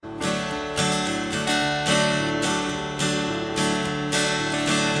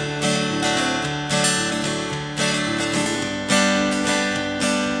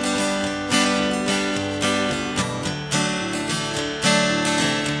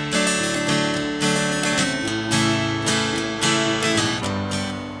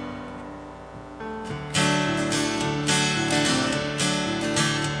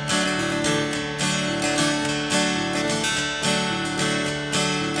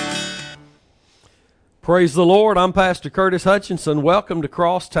Praise the Lord. I'm Pastor Curtis Hutchinson. Welcome to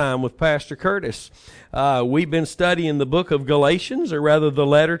Cross Time with Pastor Curtis. We've been studying the book of Galatians, or rather the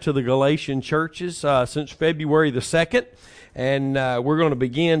letter to the Galatian churches, since February the 2nd. And we're going to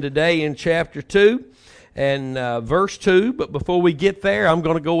begin today in chapter 2 and verse 2. But before we get there, I'm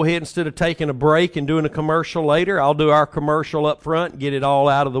going to go ahead, instead of taking a break and doing a commercial later, I'll do our commercial up front and get it all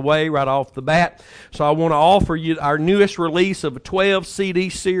out of the way right off the bat. So I want to offer you our newest release of a 12 CD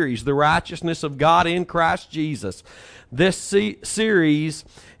series, The Righteousness of God in Christ Jesus. This series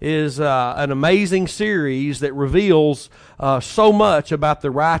is an amazing series that reveals so much about the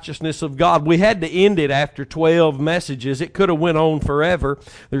righteousness of God. We had to end it after 12 messages. It could have went on forever.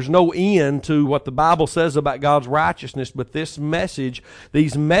 There's no end to what the Bible says about God's righteousness, but this message,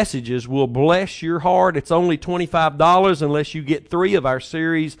 these messages will bless your heart. It's only $25 unless you get 3 of our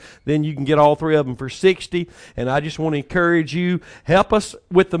series. Then you can get all 3 of them for $60. And I just want to encourage you, help us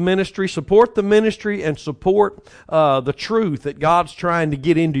with the ministry, support the ministry, and support the truth that God's trying to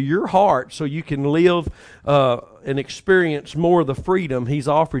get into your heart so you can live and experience more of the freedom He's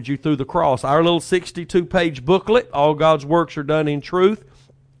offered you through the cross. Our little 62-page booklet, All God's Works Are Done in Truth.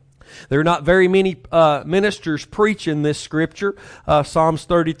 There are not very many ministers preaching this scripture. Psalms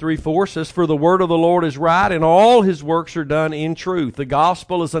 33:4 says, "For the word of the Lord is right, and all His works are done in truth." The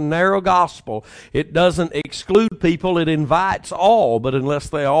gospel is a narrow gospel. It doesn't exclude people. It invites all. But unless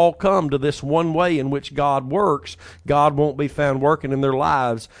they all come to this one way in which God works, God won't be found working in their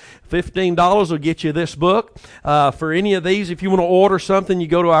lives. $15 will get you this book. For any of these, if you want to order something, you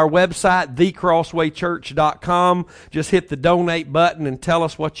go to our website, ch.2. Just hit the donate button and tell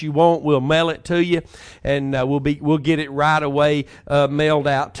us what you want. We'll mail it to you, and we'll get it right away mailed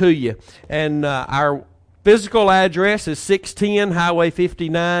out to you. And our physical address is 610 Highway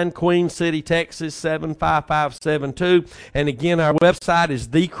 59, Queen City, Texas, 75572. And again, our website is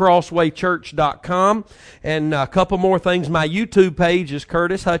CrossWay.com. And a couple more things. My YouTube page is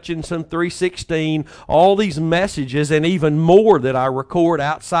Curtis Hutchinson 316. All these messages and even more that I record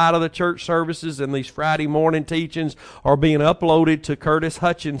outside of the church services and these Friday morning teachings are being uploaded to Curtis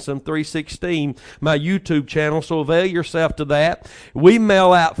Hutchinson 316, my YouTube channel. So avail yourself to that. We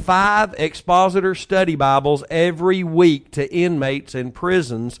mail out 5 expositor study Bibles every week to inmates in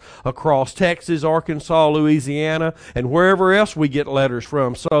prisons across Texas, Arkansas, Louisiana, and wherever else we get letters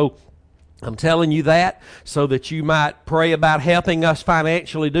from. So I'm telling you that so that you might pray about helping us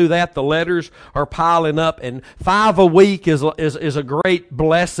financially do that. The letters are piling up, and 5 a week is a great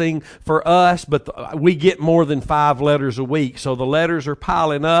blessing for us, but we get more than 5 letters a week. So the letters are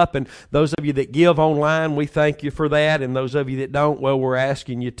piling up, and those of you that give online, we thank you for that, and those of you that don't, well, we're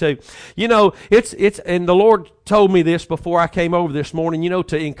asking you to. You know, it's and the Lord told me this before I came over this morning,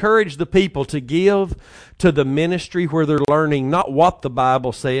 to encourage the people to give to the ministry where they're learning not what the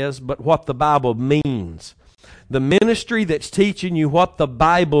Bible says, but what the Bible means. The ministry that's teaching you what the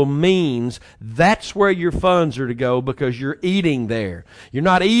Bible means, that's where your funds are to go, because you're eating there. You're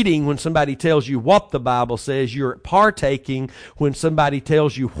not eating when somebody tells you what the Bible says. You're partaking when somebody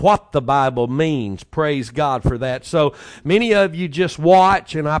tells you what the Bible means. Praise God for that. So many of you just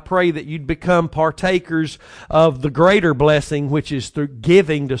watch, and I pray that you'd become partakers of the greater blessing, which is through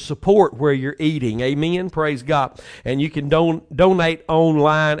giving to support where you're eating. Amen. Praise God. And you can donate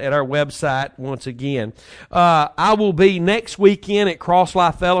online at our website once again. I will be next weekend at Cross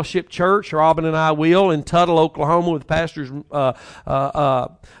Life Fellowship Church. Robin and I will, in Tuttle, Oklahoma, with Pastors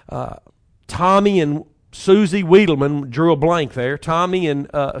Tommy and Susie Wiedelman. Drew a blank there. Tommy and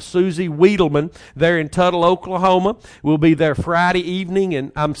Susie Wiedelman there in Tuttle, Oklahoma. We'll be there Saturday evening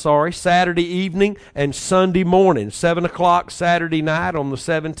and Sunday morning. 7 o'clock Saturday night on the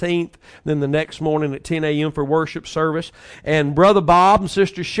 17th. Then the next morning at 10 a.m. for worship service. And Brother Bob and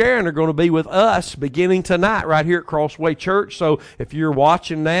Sister Sharon are going to be with us beginning tonight right here at CrossWay Church. So if you're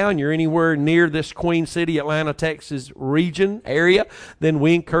watching now and you're anywhere near this Queen City, Atlanta, Texas region area, then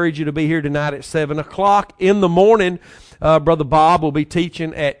we encourage you to be here tonight at 7 o'clock. In the morning, Brother Bob will be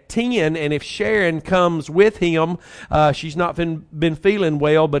teaching at 10, and if Sharon comes with him, she's not been feeling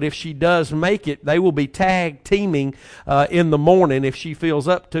well, but if she does make it, they will be tag teaming in the morning if she feels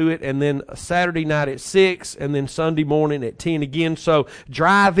up to it, and then Saturday night at 6, and then Sunday morning at 10 again. So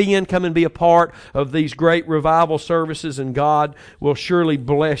drive in, come and be a part of these great revival services, and God will surely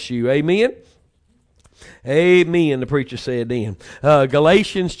bless you. Amen. Amen, the preacher said then.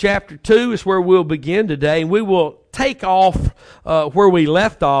 Galatians chapter 2 is where we'll begin today, and we will take off where we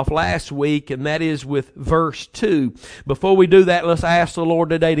left off last week, and that is with verse 2. Before we do that, let's ask the Lord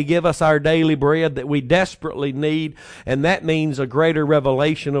today to give us our daily bread that we desperately need, and that means a greater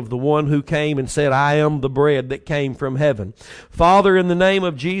revelation of the one who came and said, I am the bread that came from heaven. Father, in the name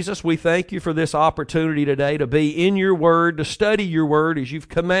of Jesus, we thank you for this opportunity today to be in your word, to study your word as you've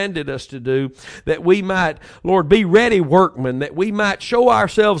commanded us to do, that we might, Lord, be ready workmen, that we might show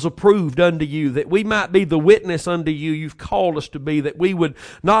ourselves approved unto you, that we might be the witness unto you you've called us to be, that we would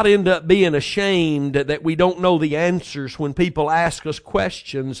not end up being ashamed that we don't know the answers when people ask us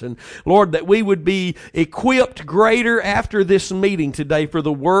questions, and Lord, that we would be equipped greater after this meeting today for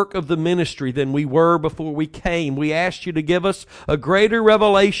the work of the ministry than we were before we came. We ask you to give us a greater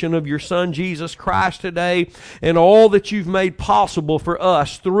revelation of your Son Jesus Christ today and all that you've made possible for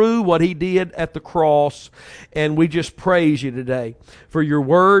us through what he did at the cross. And we just praise you today for your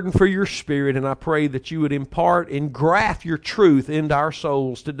word and for your spirit. And I pray that you would impart and graft your truth into our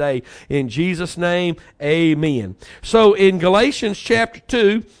souls today. In Jesus' name, amen. So in Galatians chapter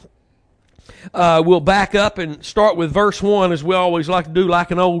 2, we'll back up and start with verse 1, as we always like to do,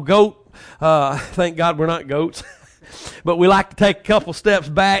 like an old goat. Thank God we're not goats. But we like to take a couple steps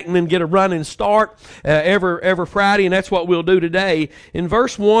back and then get a running start every Friday, and that's what we'll do today. In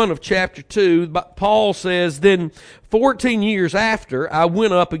verse 1 of chapter 2, Paul says, Then 14 years after, I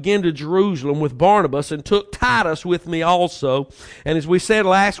went up again to Jerusalem with Barnabas and took Titus with me also. And as we said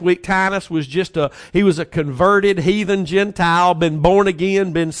last week, Titus was he was a converted heathen Gentile, been born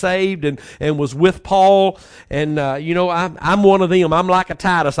again, been saved, and was with Paul. And, I'm one of them. I'm like a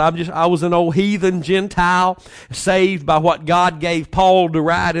Titus. I was an old heathen Gentile, saved by what God gave Paul to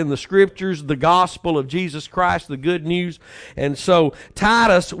write in the scriptures, the gospel of Jesus Christ, the good news. And so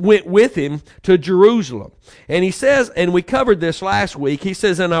Titus went with him to Jerusalem. And he says, and we covered this last week, he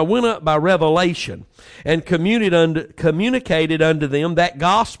says, And I went up by revelation and communicated unto them that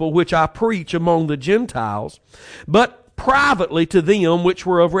gospel which I preach among the Gentiles, but privately to them which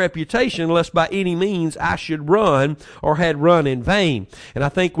were of reputation, lest by any means I should run or had run in vain. And I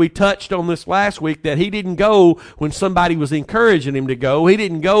think we touched on this last week, that he didn't go when somebody was encouraging him to go. He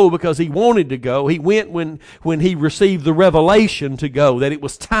didn't go because he wanted to go. He went when he received the revelation to go, that it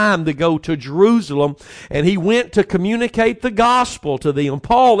was time to go to Jerusalem, and he went to communicate the gospel to them.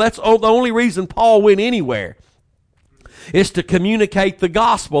 That's the only reason Paul went anywhere, is to communicate the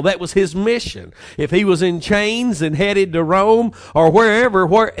gospel. That was his mission. If he was in chains and headed to Rome or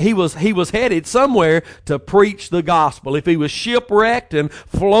where he was headed somewhere to preach the gospel. If he was shipwrecked and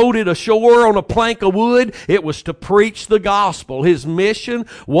floated ashore on a plank of wood, it was to preach the gospel. His mission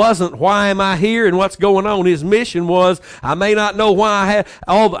wasn't, why am I here and what's going on? His mission was, I may not know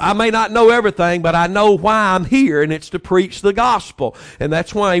I may not know everything, but I know why I'm here, and it's to preach the gospel. And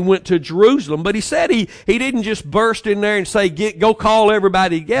that's why he went to Jerusalem. But he said he didn't just burst in there and say, go call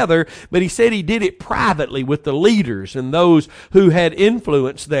everybody together, but he said he did it privately with the leaders and those who had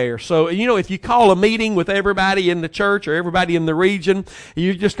influence there. So, if you call a meeting with everybody in the church or everybody in the region,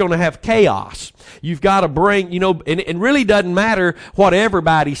 you're just going to have chaos. You've got to bring, and it really doesn't matter what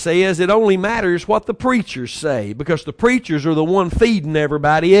everybody says. It only matters what the preachers say, because the preachers are the one feeding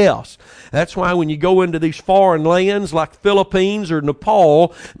everybody else. That's why when you go into these foreign lands like Philippines or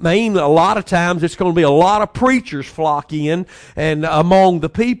Nepal, a lot of times it's going to be a lot of preachers flock in and among the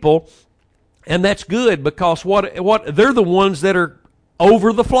people, and that's good, because what they're the ones that are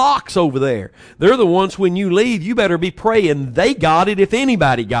over the flocks over there. They're the ones, when you leave, you better be praying they got it if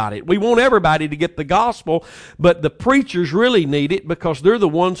anybody got it. We want everybody to get the gospel, but the preachers really need it because they're the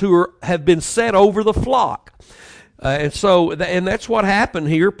ones who have been set over the flock. And that's what happened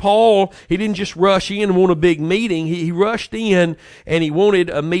here. Paul, he didn't just rush in and want a big meeting. He rushed in and he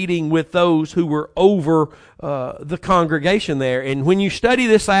wanted a meeting with those who were over the congregation there. And when you study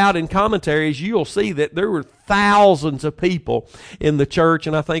this out in commentaries, you'll see that there were thousands of people in the church.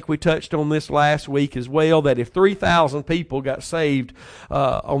 And I think we touched on this last week as well, that if 3,000 people got saved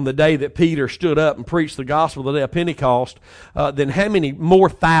on the day that Peter stood up and preached the gospel the day of Pentecost, then how many more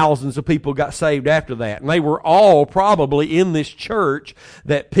thousands of people got saved after that? And they were all probably in this church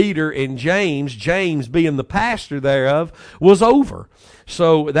that Peter and James being the pastor thereof, was over.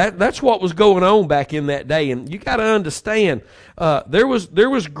 So that's what was going on back in that day. And you got to understand, there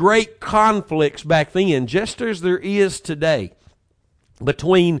was great conflicts back then, just as there is today.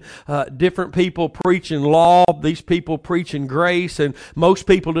 between different people preaching law, these people preaching grace, and most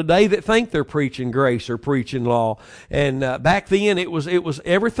people today that think they're preaching grace are preaching law. And back then, it was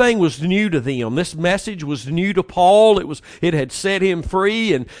everything was new to them. This message was new to Paul. It had set him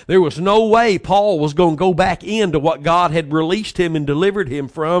free, and there was no way Paul was going to go back into what God had released him and delivered him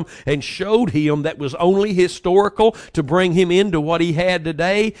from, and showed him that was only historical to bring him into what he had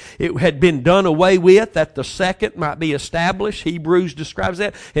today. It had been done away with, that the second might be established. Hebrews describes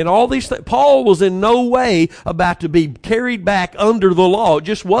that. And all these things, Paul was in no way about to be carried back under the law. It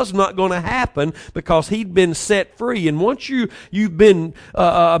just was not going to happen, because he'd been set free. And once you've been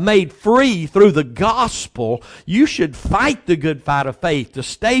made free through the gospel, you should fight the good fight of faith to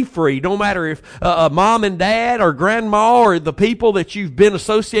stay free. No matter if mom and dad or grandma or the people that you've been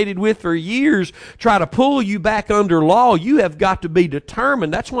associated with for years try to pull you back under law, you have got to be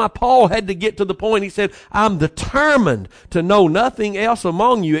determined. That's why Paul had to get to the point, he said, I'm determined to know nothing else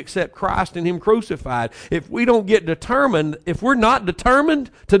among you except Christ and Him crucified. If we don't get determined, if we're not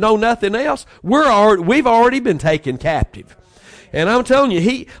determined to know nothing else, we've already been taken captive. And I'm telling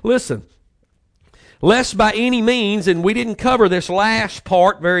you, listen, lest by any means, and we didn't cover this last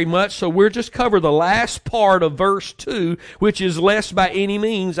part very much, so we'll just cover the last part of verse 2, which is, lest by any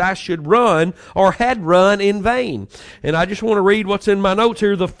means I should run or had run in vain. And I just want to read what's in my notes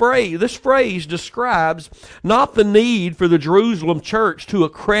here. This phrase describes not the need for the Jerusalem church to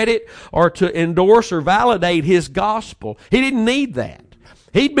accredit or to endorse or validate his gospel. He didn't need that.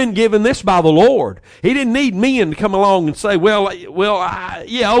 He'd been given this by the Lord. He didn't need men to come along and say,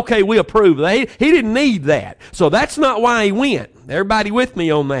 yeah, okay, we approve. He didn't need that. So that's not why he went. Everybody with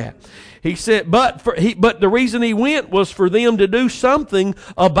me on that? He said, but the reason he went was for them to do something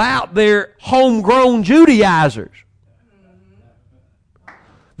about their homegrown Judaizers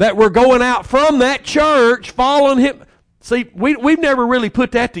that were going out from that church following him. See, we've never really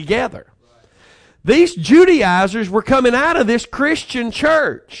put that together. These Judaizers were coming out of this Christian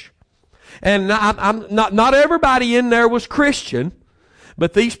church. And not everybody in there was Christian,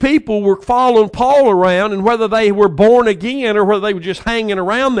 but these people were following Paul around, and whether they were born again or whether they were just hanging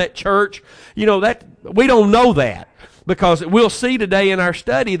around that church, that we don't know that. Because we'll see today in our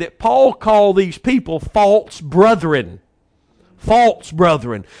study that Paul called these people false brethren. False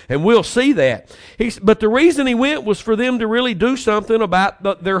brethren. And we'll see that. But the reason he went was for them to really do something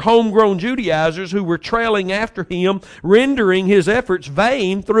about their homegrown Judaizers who were trailing after him, rendering his efforts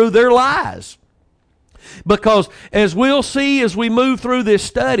vain through their lies. Because as we'll see as we move through this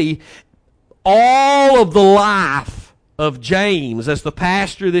study, all of the life of James as the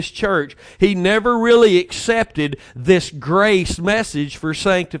pastor of this church, he never really accepted this grace message for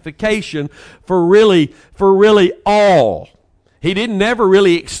sanctification for really all. He didn't never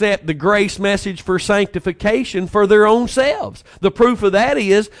really accept the grace message for sanctification for their own selves. The proof of that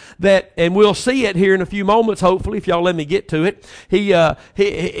is that, and we'll see it here in a few moments, hopefully, if y'all let me get to it.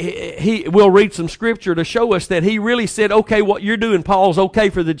 We'll read some scripture to show us that he really said, okay, what you're doing, Paul's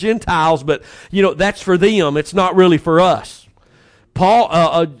okay for the Gentiles, but, that's for them. It's not really for us.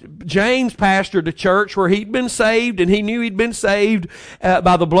 James pastored a church where he'd been saved, and he knew he'd been saved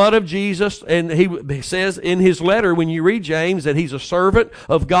by the blood of Jesus. And he says in his letter, when you read James, that he's a servant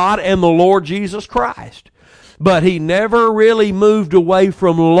of God and the Lord Jesus Christ. But he never really moved away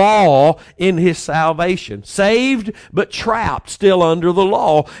from law in his salvation. Saved, but trapped still under the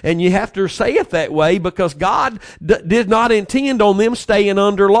law. And you have to say it that way because God did not intend on them staying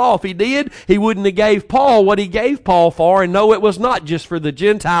under law. If he did, he wouldn't have gave Paul what he gave Paul for. And no, it was not just for the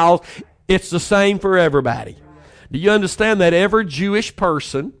Gentiles. It's the same for everybody. Do you understand that every Jewish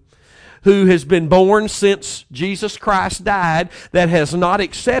person who has been born since Jesus Christ died, that has not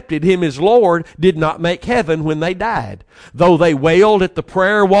accepted Him as Lord, did not make heaven when they died? Though they wailed at the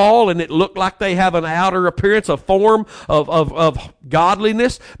prayer wall and it looked like they have an outer appearance, a form of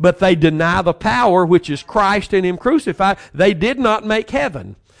godliness, but they deny the power which is Christ and Him crucified, they did not make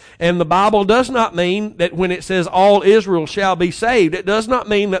heaven. And the Bible does not mean that when it says all Israel shall be saved, it does not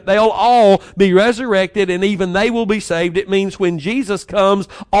mean that they'll all be resurrected and even they will be saved. It means when Jesus comes,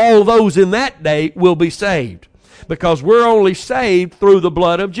 all those in that day will be saved. Because we're only saved through the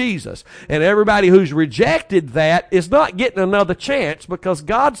blood of Jesus. And everybody who's rejected that is not getting another chance, because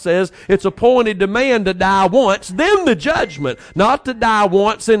God says it's appointed to man to die once, then the judgment. Not to die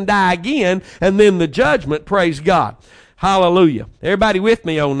once and die again, and then the judgment. Praise God. Hallelujah. Everybody with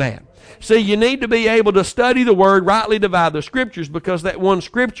me on that? See, you need to be able to study the Word, rightly divide the Scriptures, because that one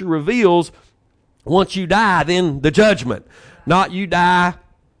Scripture reveals once you die, then the judgment. Not you die,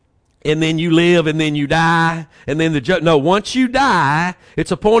 and then you live, and then you die, and then the judgment. No, once you die,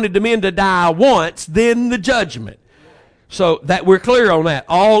 it's appointed to men to die once, then the judgment. So that we're clear on that.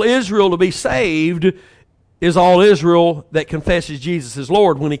 All Israel to be saved is all Israel that confesses Jesus as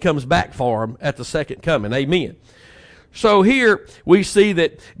Lord when He comes back for them at the second coming. Amen. So here we see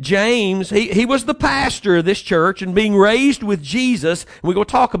that James, he was the pastor of this church, and being raised with Jesus, and we're going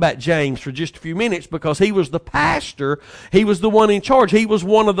to talk about James for just a few minutes because he was the pastor, he was the one in charge. He was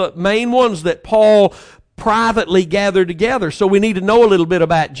one of the main ones that Paul privately gathered together. So we need to know a little bit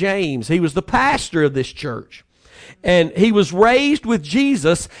about James. He was the pastor of this church. And he was raised with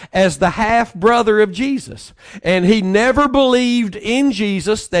Jesus as the half-brother of Jesus. And he never believed in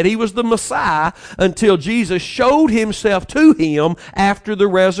Jesus, that He was the Messiah, until Jesus showed Himself to him after the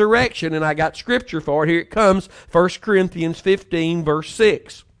resurrection. And I got scripture for it. Here it comes, 1 Corinthians 15, verse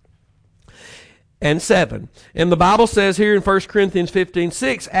 6 and 7. And the Bible says here in 1 Corinthians 15,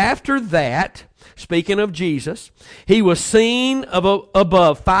 6, after that, speaking of Jesus, He was seen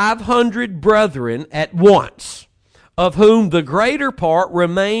above 500 brethren at once, of whom the greater part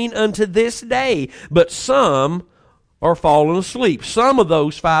remain unto this day, but some are fallen asleep. Some of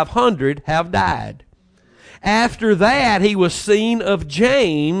those 500 have died. After that, He was seen of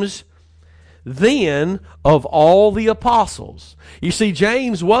James, then of all the apostles. You see,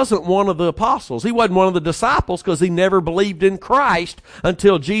 James wasn't one of the apostles. He wasn't one of the disciples because he never believed in Christ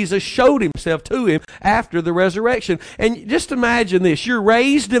until Jesus showed Himself to him after the resurrection. And just imagine this. You're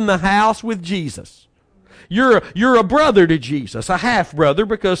raised in the house with Jesus. You're a brother to Jesus, a half-brother,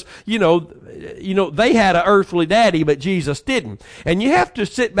 because, you know, they had an earthly daddy, but Jesus didn't. And you have to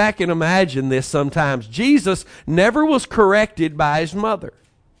sit back and imagine this sometimes. Jesus never was corrected by His mother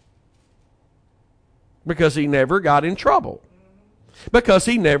because He never got in trouble, because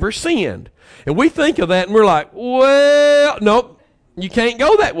He never sinned. And we think of that and we're like, well, nope, you can't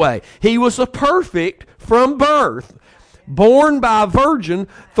go that way. He was a perfect from birth, born by a virgin,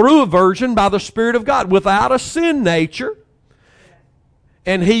 through a virgin, by the Spirit of God, without a sin nature.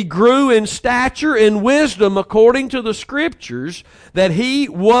 And He grew in stature and wisdom according to the Scriptures that He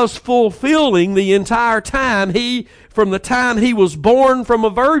was fulfilling the entire time. From the time He was born from a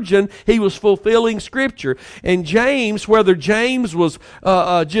virgin, He was fulfilling Scripture. And James, whether James was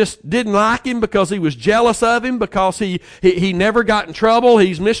just didn't like Him because he was jealous of Him, because he never got in trouble,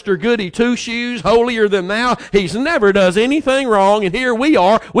 he's Mr. Goody Two-Shoes, holier than thou, he's never does anything wrong, and here we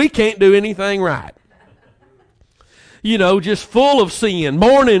are, we can't do anything right. You know, just full of sin,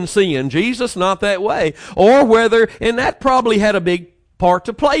 born in sin. Jesus, not that way. Or whether, and that probably had a big part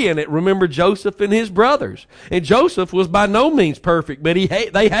to play in it. Remember Joseph and his brothers. And Joseph was by no means perfect, but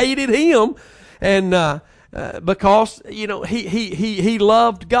they hated him, and because, you know, he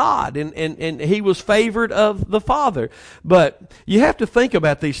loved God, and he was favored of the Father. But you have to think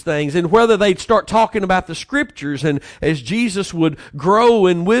about these things, and whether they'd start talking about the Scriptures, and as Jesus would grow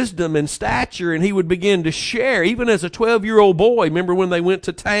in wisdom and stature, and He would begin to share, even as a 12-year-old boy. Remember when they went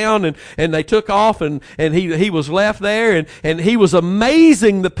to town and they took off, and he was left there, and he was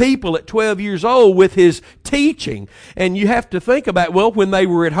amazing the people at 12 years old with His teaching. And you have to think about, well, when they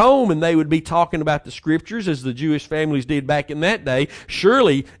were at home and they would be talking about the Scriptures, as the Jewish families did back in that day,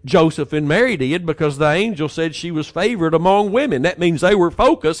 surely Joseph and Mary did, because the angel said she was favored among women. That means they were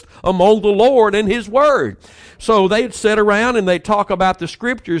focused among the Lord and His Word. So they'd sit around and they'd talk about the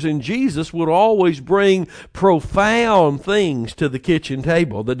Scriptures, and Jesus would always bring profound things to the kitchen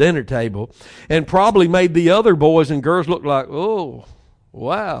table, the dinner table, and probably made the other boys and girls look like, oh,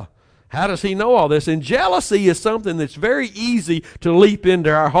 wow, how does he know all this? And jealousy is something that's very easy to leap into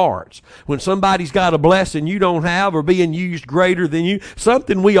our hearts. When somebody's got a blessing you don't have, or being used greater than you,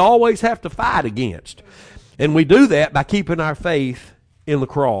 something we always have to fight against. And we do that by keeping our faith in the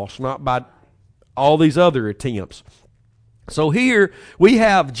cross, not by all these other attempts. So here we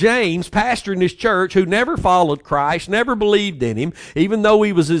have James, pastor in this church, who never followed Christ, never believed in Him, even though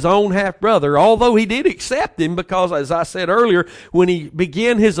he was his own half-brother, although he did accept Him, because, as I said earlier, when he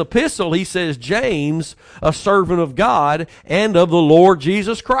began his epistle, he says, James, a servant of God and of the Lord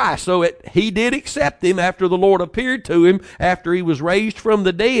Jesus Christ. So he did accept Him after the Lord appeared to him, after he was raised from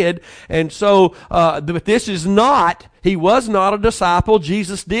the dead. And so, but this is not... He was not a disciple.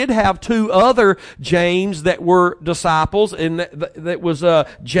 Jesus did have two other James that were disciples, and that was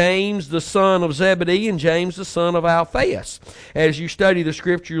James the son of Zebedee and James the son of Alphaeus. As you study the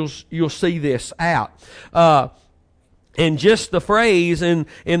Scripture, you'll see this out. And just the phrase in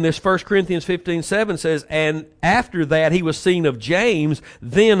this 1 Corinthians 15:7 says, and after that he was seen of James,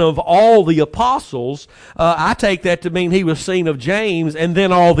 then of all the apostles. I take that to mean he was seen of James and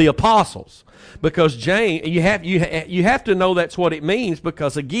then all the apostles. Because James, you have to know that's what it means,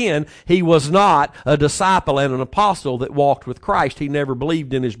 because again, he was not a disciple and an apostle that walked with Christ. He never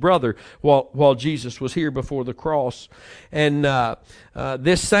believed in his brother while Jesus was here before the cross. And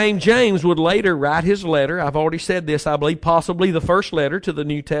this same James would later write his letter. I've already said this, I believe possibly the first letter to the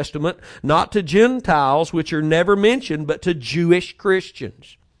New Testament, not to Gentiles, which are never mentioned, but to Jewish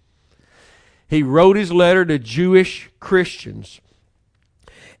Christians. He wrote his letter to Jewish Christians.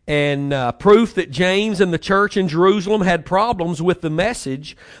 And proof that James and the church in Jerusalem had problems with the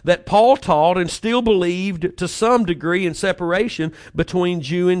message that Paul taught and still believed to some degree in separation between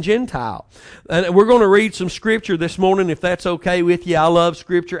Jew and Gentile. And we're going to read some scripture this morning, if that's okay with you. I love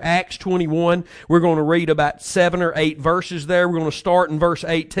scripture. Acts 21. We're going to read about 7 or 8 verses there. We're going to start in verse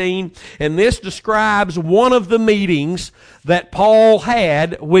 18. And this describes one of the meetings that Paul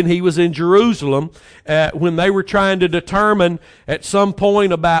had when he was in Jerusalem, when they were trying to determine at some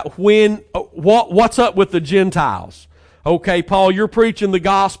point about what's up with the Gentiles. Okay, Paul, you're preaching the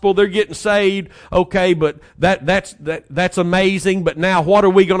gospel, they're getting saved. Okay, but that's amazing. But now what are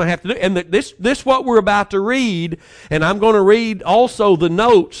we going to have to do? And this what we're about to read, and I'm going to read also the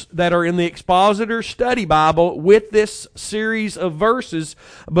notes that are in the Expositor's Study Bible with this series of verses,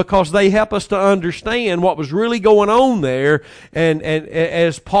 because they help us to understand what was really going on there. And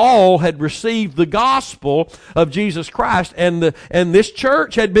as Paul had received the gospel of Jesus Christ, and this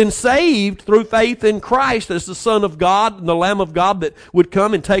church had been saved through faith in Christ as the Son of God and the Lamb of God that would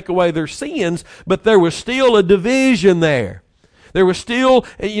come and take away their sins, but there was still a division there. There was still,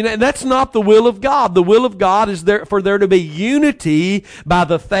 that's not the will of God. The will of God is for there to be unity by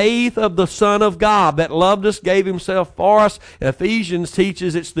the faith of the Son of God that loved us, gave himself for us. Ephesians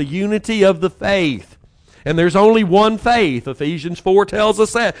teaches it's the unity of the faith. And there's only one faith. Ephesians 4 tells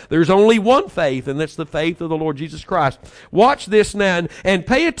us that. There's only one faith, and that's the faith of the Lord Jesus Christ. Watch this now, and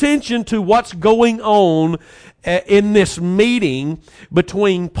pay attention to what's going on in this meeting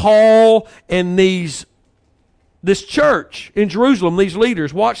between Paul and this church in Jerusalem, these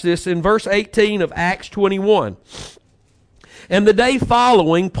leaders. Watch this in verse 18 of Acts 21. And the day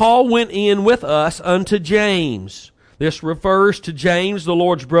following, Paul went in with us unto James. This refers to James, the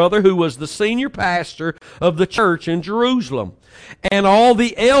Lord's brother, who was the senior pastor of the church in Jerusalem. And all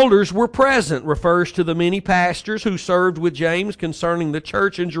the elders were present. Refers to the many pastors who served with James concerning the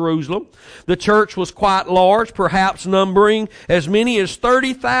church in Jerusalem. The church was quite large, perhaps numbering as many as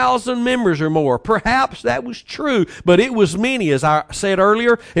 30,000 members or more. Perhaps that was true, but it was many. As I said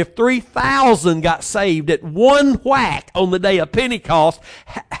earlier, if 3,000 got saved at one whack on the day of Pentecost,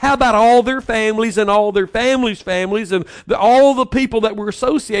 how about all their families and all their families' families and all the people that were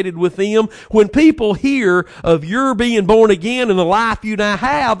associated with them? When people hear of your being born again and the life you now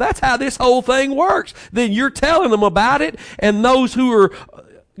have, that's how this whole thing works. Then you're telling them about it, and those who are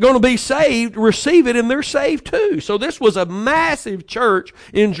going to be saved receive it, and they're saved too. So this was a massive church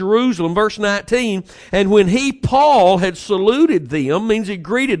in Jerusalem. Verse 19, and when Paul had saluted them, means he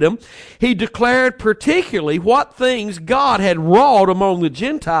greeted them, he declared particularly what things God had wrought among the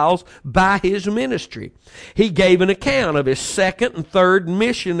Gentiles by his ministry. He gave an account of his second and third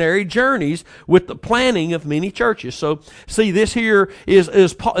missionary journeys with the planting of many churches. So see, this here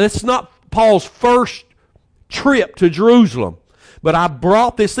it's not Paul's first trip to Jerusalem. But I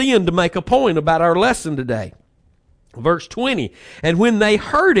brought this in to make a point about our lesson today. Verse 20, and when they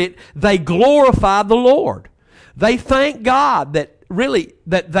heard it, they glorified the Lord. They thanked God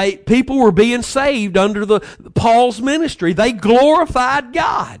that people were being saved under Paul's ministry. They glorified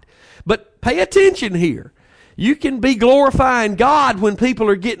God. But pay attention here. You can be glorifying God when people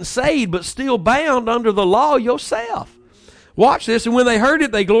are getting saved, but still bound under the law yourself. Watch this. And when they heard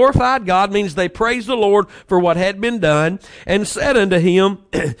it, they glorified God, means they praised the Lord for what had been done, and said unto him,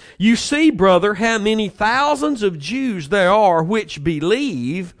 you see, brother, how many thousands of Jews there are which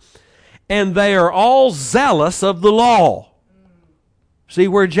believe, and they are all zealous of the law. See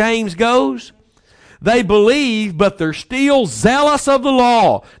where James goes? They believe, but they're still zealous of the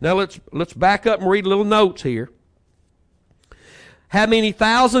law. Now let's back up and read a little notes here. How many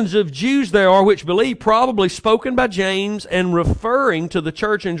thousands of Jews there are which believe, probably spoken by James and referring to the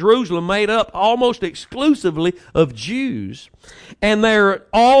church in Jerusalem, made up almost exclusively of Jews. And they're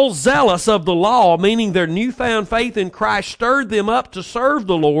all zealous of the law, meaning their newfound faith in Christ stirred them up to serve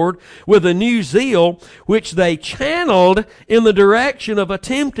the Lord with a new zeal, which they channeled in the direction of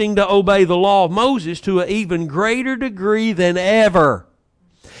attempting to obey the law of Moses to an even greater degree than ever.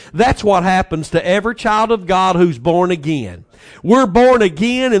 That's what happens to every child of God who's born again. We're born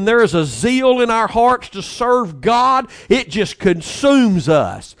again, and there is a zeal in our hearts to serve God. It just consumes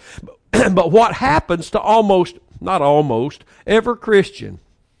us. But what happens to every Christian,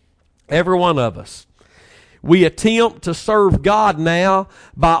 every one of us, we attempt to serve God now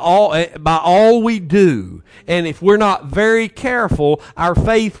by all we do. And if we're not very careful, our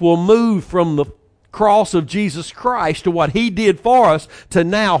faith will move from the cross of Jesus Christ to what He did for us to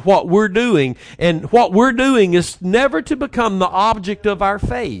now what we're doing. And what we're doing is never to become the object of our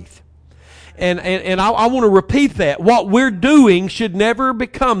faith. And I want to repeat that. What we're doing should never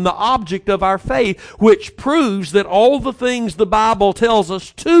become the object of our faith, which proves that all the things the Bible tells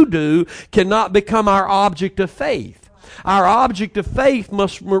us to do cannot become our object of faith. Our object of faith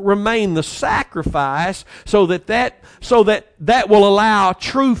must remain the sacrifice so that will allow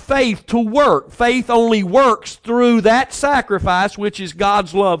true faith to work. Faith only works through that sacrifice, which is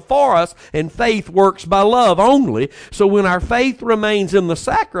God's love for us, and faith works by love only. So when our faith remains in the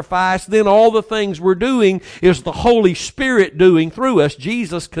sacrifice, then all the things we're doing is the Holy Spirit doing through us,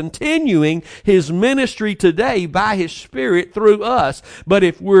 Jesus continuing His ministry today by His Spirit through us. But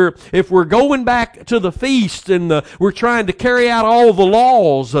if we're going back to the feast and we're trying to carry out all the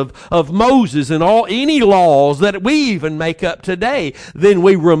laws of Moses and any laws that we even make up today, then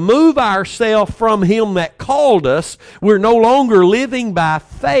we remove ourselves from Him that called us. We're no longer living by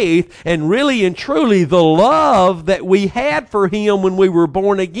faith, and really and truly the love that we had for Him when we were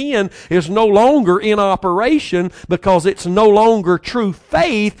born again is no longer in operation, because it's no longer true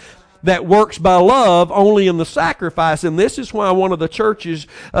faith that works by love, only in the sacrifice. And this is why one of the churches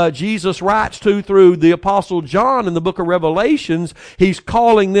Jesus writes to through the Apostle John in the book of Revelations, he's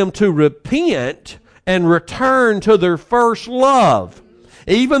calling them to repent and return to their first love.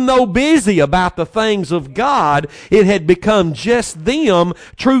 Even though busy about the things of God, it had become just them.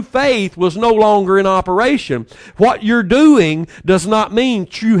 True faith was no longer in operation. What you're doing does not mean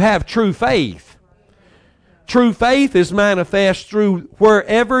you have true faith. True faith is manifest through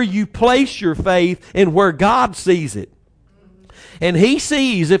wherever you place your faith and where God sees it. And He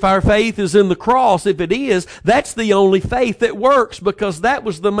sees if our faith is in the cross. If it is, that's the only faith that works, because that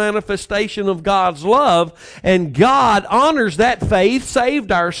was the manifestation of God's love. And God honors that faith,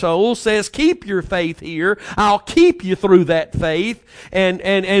 saved our souls, says, keep your faith here. I'll keep you through that faith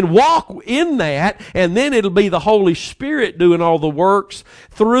and walk in that. And then it'll be the Holy Spirit doing all the works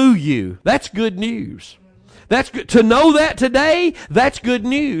through you. That's good news. That's good. To know that today, that's good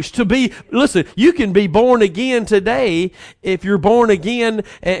news. Listen, you can be born again today if you're born again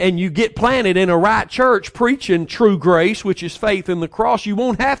and you get planted in a right church preaching true grace, which is faith in the cross. You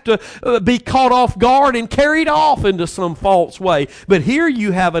won't have to be caught off guard and carried off into some false way. But here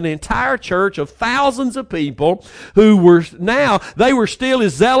you have an entire church of thousands of people who were still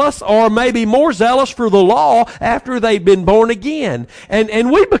as zealous, or maybe more zealous, for the law after they've been born again. And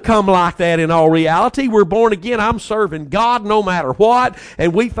we become like that in all reality. We're born again. I'm serving God no matter what.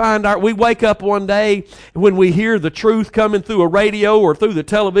 And we wake up one day when we hear the truth coming through a radio or through the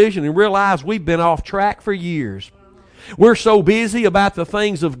television and realize we've been off track for years. We're so busy about the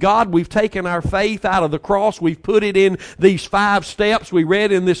things of God, we've taken our faith out of the cross. We've put it in these 5 steps we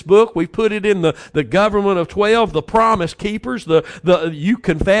read in this book. We've put it in the government of 12, the promise keepers, you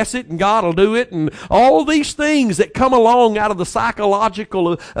confess it and God will do it, and all these things that come along out of the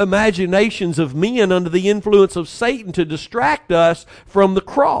psychological imaginations of men under the influence of Satan to distract us from the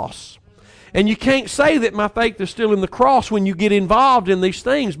cross. And you can't say that my faith is still in the cross when you get involved in these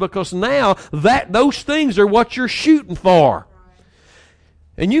things, because now those things are what you're shooting for.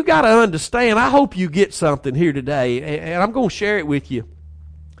 And you got to understand, I hope you get something here today, and I'm going to share it with you.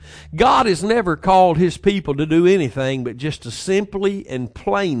 God has never called His people to do anything but just to simply and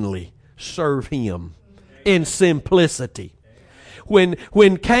plainly serve Him in simplicity. When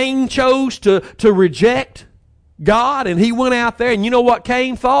Cain chose to reject God, and he went out there, and you know what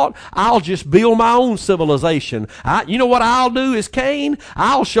Cain thought? I'll just build my own civilization. You know what I'll do as Cain?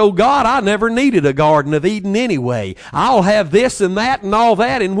 I'll show God I never needed a Garden of Eden anyway. I'll have this and that and all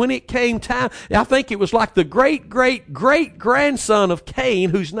that. And when it came time, I think it was like the great-great-great-grandson of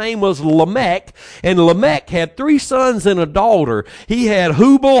Cain, whose name was Lamech, and Lamech had 3 sons and a daughter. He had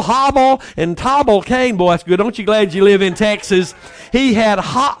Hubal, Hobal, and Tobal Cain. Boy, that's good. Aren't you glad you live in Texas? He had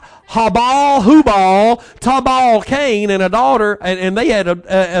Hubal, Tobal, Cain, and a daughter, and they had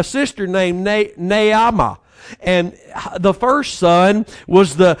a sister named Naamah. And the first son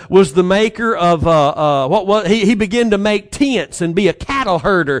was the maker of he began to make tents and be a cattle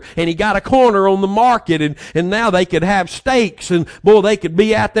herder, and he got a corner on the market, and now they could have steaks, and boy, they could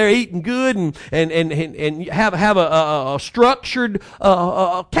be out there eating good and have a structured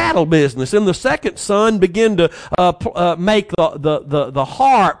cattle business. And the second son began to make the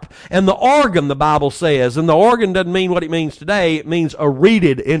harp and the organ, the Bible says. And the organ doesn't mean what it means today. It means a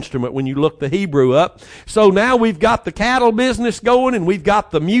reeded instrument when you look the Hebrew up. So now we've got the cattle business going, and we've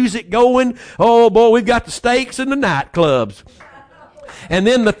got the music going. Oh boy, we've got the steaks and the nightclubs. And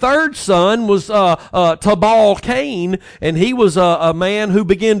then the third son was Tubal Cain, and he was a man who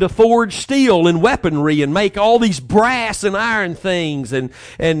began to forge steel and weaponry and make all these brass and iron things. And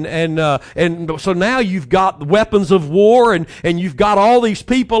so now you've got weapons of war, and you've got all these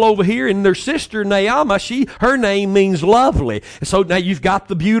people over here, and their sister Naamah, her name means lovely. So now you've got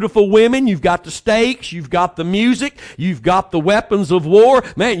the beautiful women, you've got the steaks, you've got the music, you've got the weapons of war.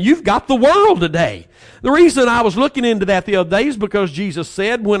 Man, you've got the world today. The reason I was looking into that the other day is because Jesus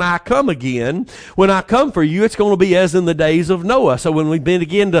said, when I come again, when I come for you, it's going to be as in the days of Noah. So when we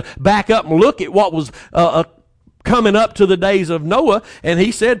begin to back up and look at what was coming up to the days of Noah, and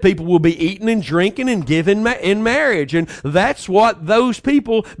he said people will be eating and drinking and giving in marriage. And that's what those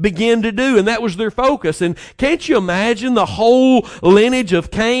people began to do, and that was their focus. And can't you imagine the whole lineage of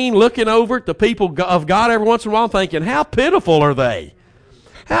Cain looking over at the people of God every once in a while thinking, how pitiful are they?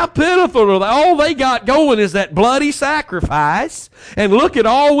 How pitiful are they? All they got going is that bloody sacrifice. And look at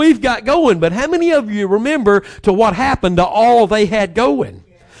all we've got going. But how many of you remember to what happened to all they had going?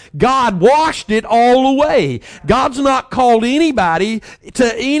 God washed it all away. God's not called anybody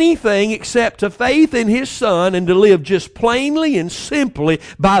to anything except to faith in His Son and to live just plainly and simply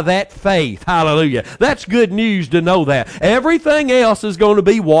by that faith. Hallelujah. That's good news to know that. Everything else is going to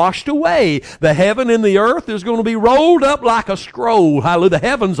be washed away. The heaven and the earth is going to be rolled up like a scroll. Hallelujah. The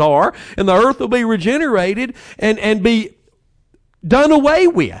heavens are, and the earth will be regenerated and be done away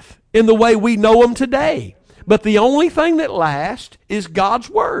with in the way we know them today. But the only thing that lasts is God's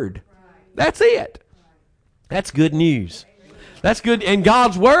Word. That's it. That's good news. That's good. And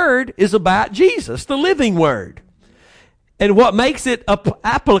God's Word is about Jesus, the living Word. And what makes it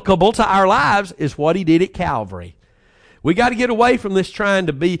applicable to our lives is what He did at Calvary. We got to get away from this trying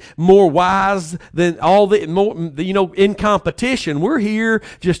to be more wise than all the more, in competition. We're here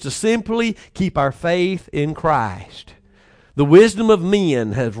just to simply keep our faith in Christ. The wisdom of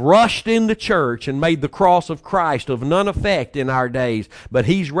men has rushed into church and made the cross of Christ of none effect in our days. But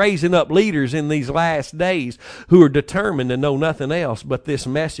He's raising up leaders in these last days who are determined to know nothing else but this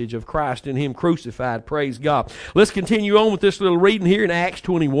message of Christ and Him crucified. Praise God. Let's continue on with this little reading here in Acts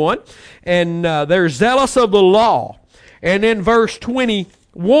 21. And they're zealous of the law. And in verse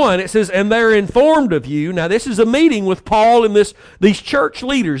 21, it says, and they're informed of you. Now this is a meeting with Paul and these church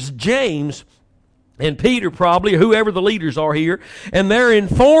leaders, James and Peter probably, whoever the leaders are here, and they're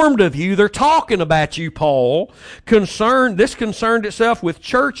informed of you. They're talking about you, Paul. This concerned itself with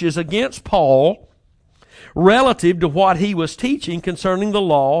churches against Paul relative to what he was teaching concerning the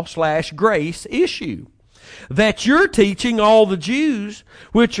law/grace issue. That you're teaching all the Jews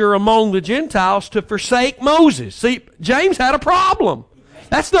which are among the Gentiles to forsake Moses. See, James had a problem.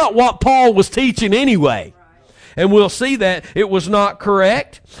 That's not what Paul was teaching anyway. And we'll see that it was not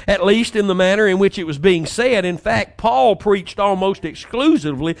correct, at least in the manner in which it was being said. In fact, Paul preached almost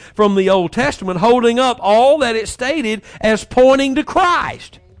exclusively from the Old Testament, holding up all that it stated as pointing to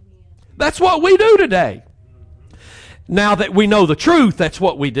Christ. That's what we do today. Now that we know the truth, that's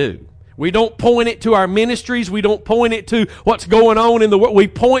what we do. We don't point it to our ministries. We don't point it to what's going on in the world. We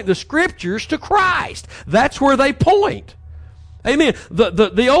point the Scriptures to Christ. That's where they point. Amen.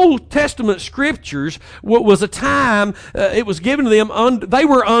 The Old Testament Scriptures was a time, it was given to them, they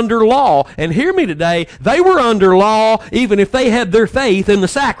were under law. And hear me today, they were under law even if they had their faith in the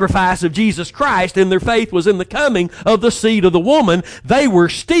sacrifice of Jesus Christ and their faith was in the coming of the seed of the woman. They were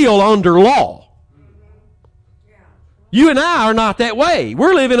still under law. You and I are not that way.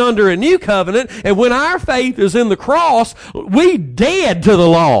 We're living under a new covenant, and when our faith is in the cross, we dead to the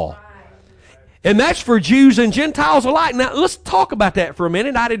law. And that's for Jews and Gentiles alike. Now, let's talk about that for a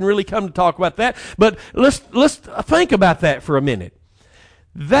minute. I didn't really come to talk about that, but let's think about that for a minute.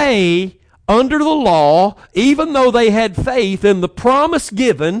 They, under the law, even though they had faith in the promise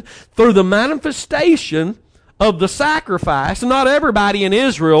given through the manifestation of the sacrifice, not everybody in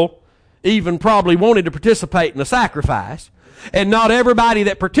Israel even probably wanted to participate in the sacrifice. And not everybody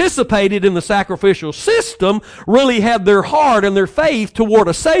that participated in the sacrificial system really had their heart and their faith toward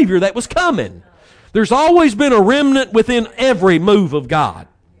a Savior that was coming. There's always been a remnant within every move of God.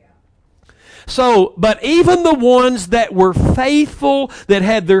 But even the ones that were faithful, that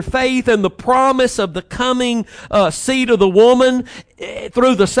had their faith in the promise of the coming seed of the woman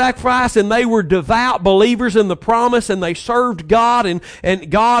through the sacrifice, and they were devout believers in the promise, and they served God,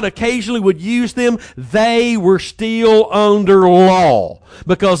 and God occasionally would use them, they were still under law,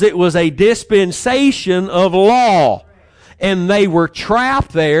 because it was a dispensation of law. And they were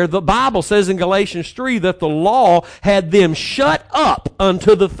trapped there. The Bible says in Galatians 3 that the law had them shut up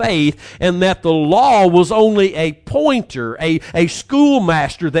unto the faith, and that the law was only a pointer, a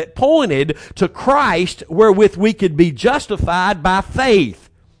schoolmaster that pointed to Christ, wherewith we could be justified by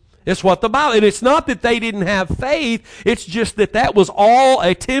faith. It's what the Bible, and it's not that they didn't have faith, it's just that was all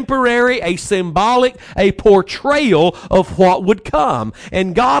a temporary, a symbolic, a portrayal of what would come.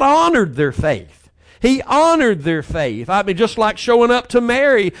 And God honored their faith. He honored their faith. I mean, just like showing up to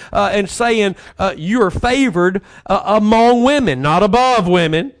Mary and saying, you are favored among women, not above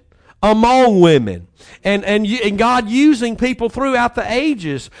women, among women. And God using people throughout the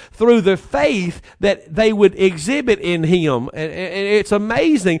ages through the faith that they would exhibit in Him. And it's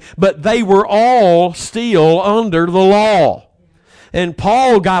amazing, but they were all still under the law. And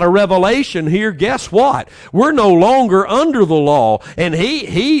Paul got a revelation here. Guess what? We're no longer under the law. And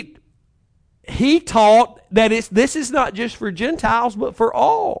he taught that this is not just for Gentiles, but for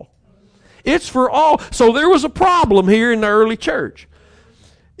all. It's for all. So there was a problem here in the early church.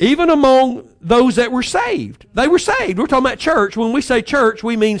 Even among those that were saved. They were saved. We're talking about church. When we say church,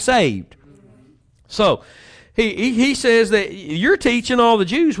 we mean saved. So he says that you're teaching all the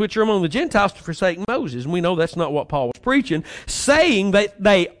Jews which are among the Gentiles to forsake Moses. And we know that's not what Paul was preaching. Saying that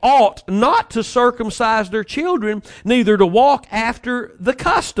they ought not to circumcise their children, neither to walk after the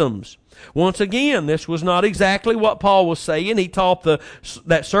customs. Once again, this was not exactly what Paul was saying. He taught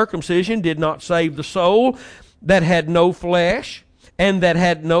that circumcision did not save the soul, that had no flesh, and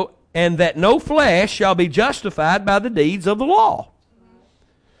that no flesh shall be justified by the deeds of the law.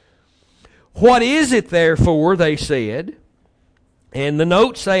 What is it, therefore, they said? And the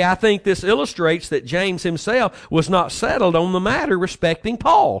notes say, I think this illustrates that James himself was not settled on the matter respecting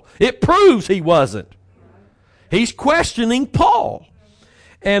Paul. It proves he wasn't. He's questioning Paul.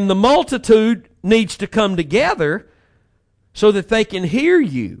 And the multitude needs to come together so that they can hear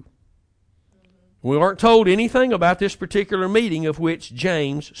you. We aren't told anything about this particular meeting of which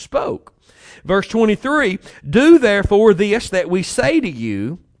James spoke. Verse 23, do therefore this that we say to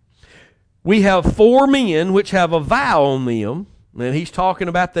you, we have 4 men which have a vow on them. And he's talking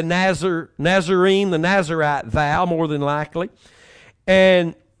about the Nazarene, the Nazarite vow, more than likely.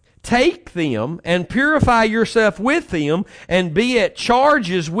 And take them and purify yourself with them, and be at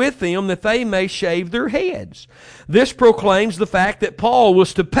charges with them, that they may shave their heads. This proclaims the fact that Paul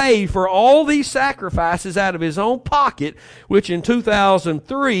was to pay for all these sacrifices out of his own pocket, which in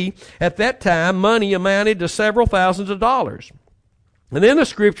 2003, at that time, money amounted to several thousands of dollars. And then the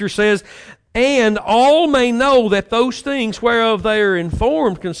scripture says, and all may know that those things whereof they are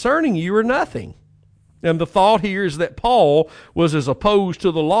informed concerning you are nothing. And the thought here is that Paul was as opposed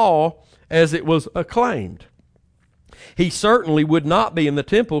to the law as it was acclaimed. He certainly would not be in the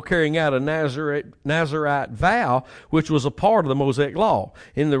temple carrying out a Nazarite vow, which was a part of the Mosaic law.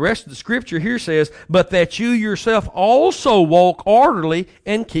 And the rest of the scripture here says, but that you yourself also walk orderly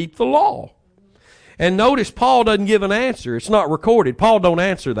and keep the law. And notice Paul doesn't give an answer. It's not recorded. Paul don't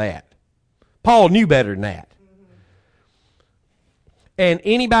answer that. Paul knew better than that. And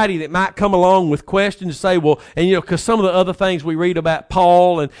anybody that might come along with questions say, well, and because some of the other things we read about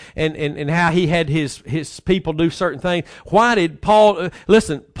Paul and how he had his people do certain things. Why did Paul,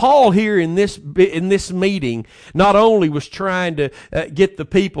 listen, Paul here in this meeting not only was trying to get the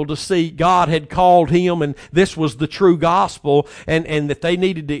people to see God had called him and this was the true gospel and that they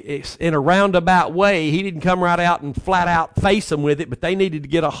needed to, in a roundabout way, he didn't come right out and flat out face them with it, but they needed to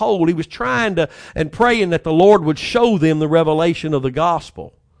get a hold. He was trying to, and praying that the Lord would show them the revelation of the gospel.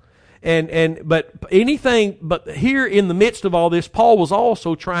 But here in the midst of all this, Paul was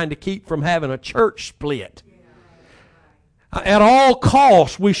also trying to keep from having a church split. At all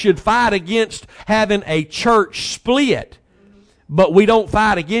costs, we should fight against having a church split, but we don't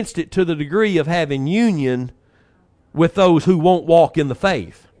fight against it to the degree of having union with those who won't walk in the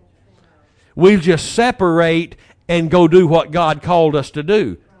faith. We just separate and go do what God called us to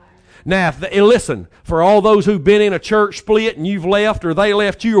do. Now, listen, for all those who've been in a church split and you've left or they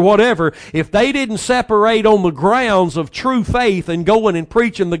left you or whatever, if they didn't separate on the grounds of true faith and going and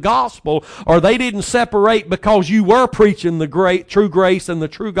preaching the gospel, or they didn't separate because you were preaching the true grace and the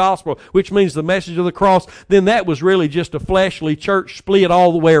true gospel, which means the message of the cross, then that was really just a fleshly church split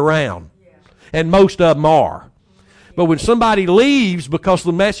all the way around. And most of them are. But when somebody leaves because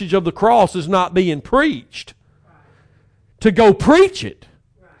the message of the cross is not being preached, to go preach it,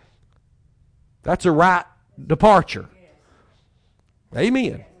 that's a right departure.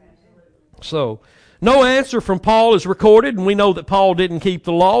 Amen. So, no answer from Paul is recorded, and we know that Paul didn't keep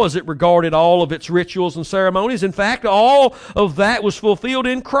the law as it regarded all of its rituals and ceremonies. In fact, all of that was fulfilled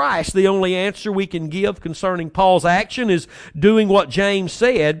in Christ. The only answer we can give concerning Paul's action is doing what James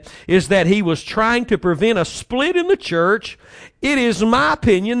said, is that he was trying to prevent a split in the church. It is my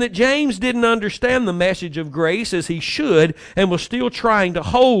opinion that James didn't understand the message of grace as he should and was still trying to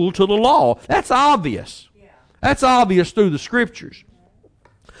hold to the law. That's obvious. That's obvious through the Scriptures.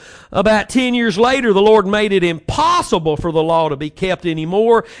 About 10 years later, the Lord made it impossible for the law to be kept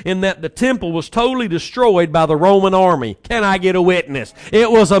anymore, in that the temple was totally destroyed by the Roman army. Can I get a witness? It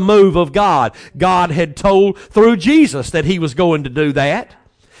was a move of God. God had told through Jesus that He was going to do that.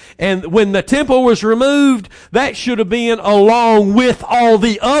 And when the temple was removed, that should have been along with all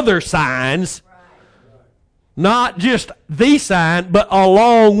the other signs. Not just the sign, but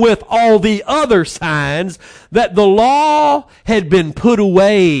along with all the other signs, that the law had been put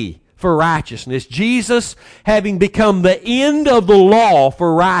away for righteousness. Jesus having become the end of the law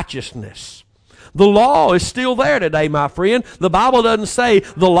for righteousness. The law is still there today, my friend. The Bible doesn't say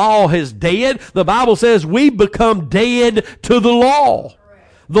the law is dead. The Bible says we become dead to the law.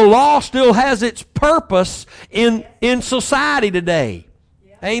 The law still has its purpose in society today.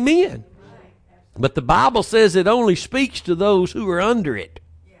 Amen. But the Bible says it only speaks to those who are under it.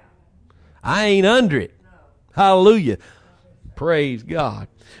 I ain't under it. Hallelujah. Praise God.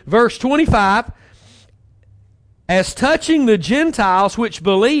 Verse 25, as touching the Gentiles which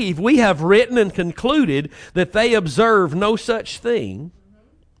believe, we have written and concluded that they observe no such thing.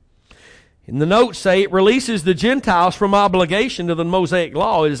 And the notes say it releases the Gentiles from obligation to the Mosaic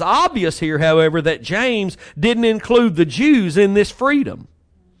law. It is obvious here, however, that James didn't include the Jews in this freedom,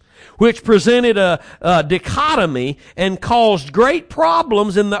 which presented a dichotomy and caused great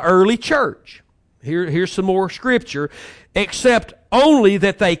problems in the early church. Here's some more scripture. Except only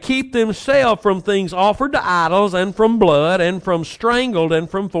that they keep themselves from things offered to idols, and from blood, and from strangled, and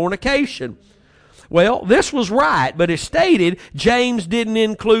from fornication. Well, this was right, but as stated, James didn't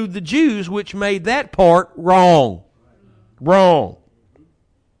include the Jews, which made that part wrong. Wrong.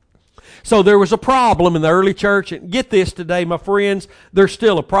 So there was a problem in the early church, and get this today, my friends, there's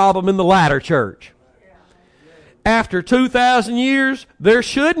still a problem in the latter church. After 2,000 years, there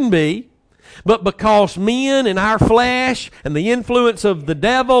shouldn't be, but because men and our flesh and the influence of the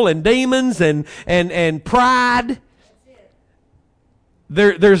devil and demons and pride,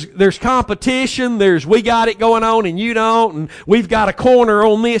 there's competition, there's we got it going on and you don't, and we've got a corner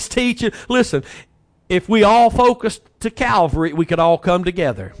on this teaching. Listen, if we all focused to Calvary, we could all come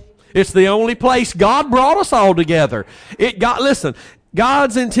together. It's the only place God brought us all together. Listen,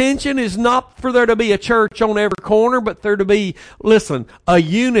 God's intention is not for there to be a church on every corner, but there to be, a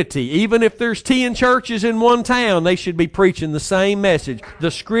unity. Even if there's 10 churches in one town, they should be preaching the same message.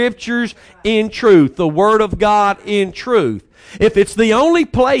 The Scriptures in truth. The Word of God in truth. If it's the only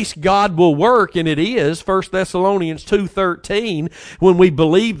place God will work, and it is, 1 Thessalonians 2:13, when we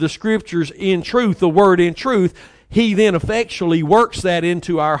believe the Scriptures in truth, the Word in truth, He then effectually works that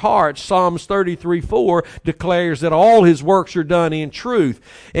into our hearts. Psalms 33:4 declares that all His works are done in truth.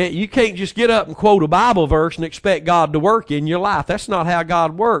 And you can't just get up and quote a Bible verse and expect God to work in your life. That's not how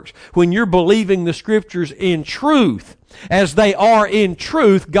God works. When you're believing the Scriptures in truth, as they are in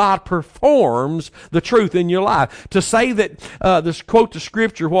truth, God performs the truth in your life. To say that, this quote the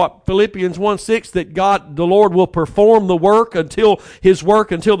Scripture, Philippians 1:6, that God, the Lord, will perform the work until His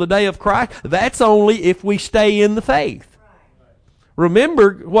work until the day of Christ, that's only if we stay in the faith.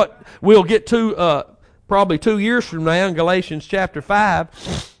 Remember what we'll get to probably 2 years from now in Galatians chapter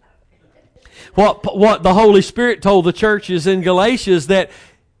 5. What the Holy Spirit told the churches in Galatia is that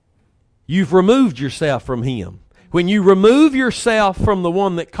you've removed yourself from Him. When you remove yourself from the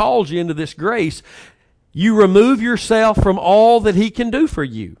one that calls you into this grace, you remove yourself from all that He can do for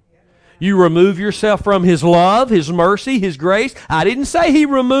you. You remove yourself from His love, His mercy, His grace. I didn't say He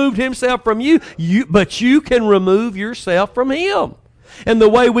removed Himself from you, but you can remove yourself from Him. And the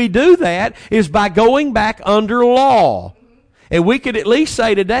way we do that is by going back under law. And we could at least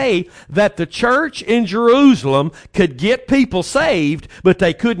say today that the church in Jerusalem could get people saved, but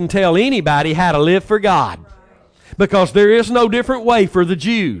they couldn't tell anybody how to live for God. Because there is no different way for the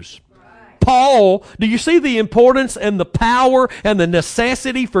Jews. Paul, do you see the importance and the power and the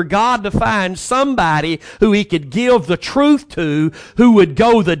necessity for God to find somebody who he could give the truth to, who would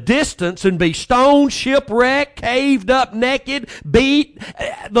go the distance and be stoned, shipwrecked, caved up, naked, beat?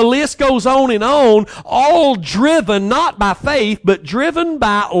 The list goes on and on, all driven not by faith, but driven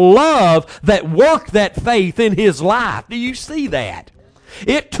by love that worked that faith in his life. Do you see that?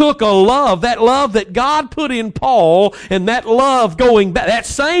 It took a love that God put in Paul, and that love going back, that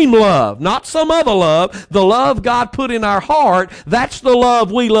same love, not some other love, the love God put in our heart, that's the love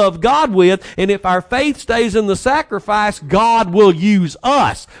we love God with. And if our faith stays in the sacrifice, God will use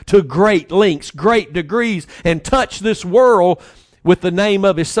us to great lengths, great degrees, and touch this world with the name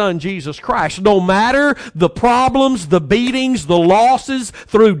of his Son, Jesus Christ. No matter the problems, the beatings, the losses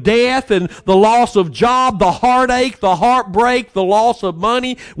through death and the loss of job, the heartache, the heartbreak, the loss of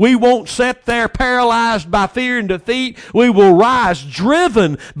money, we won't sit there paralyzed by fear and defeat. We will rise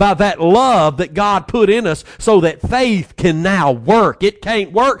driven by that love that God put in us so that faith can now work. It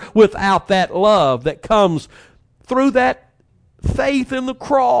can't work without that love that comes through that faith in the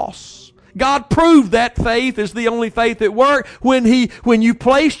cross. God proved that faith is the only faith that worked. When you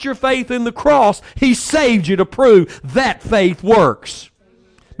placed your faith in the cross, he saved you to prove that faith works.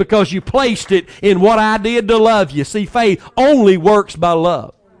 Because you placed it in what I did to love you. See, faith only works by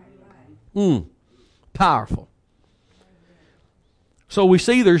love. Powerful. So we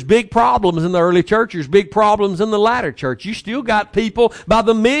see there's big problems in the early church. There's big problems in the latter church. You still got people by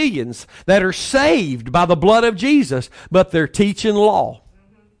the millions that are saved by the blood of Jesus, but they're teaching law.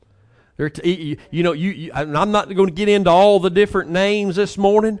 I'm not going to get into all the different names this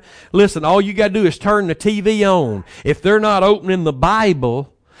morning. Listen, all you got to do is turn the TV on. If they're not opening the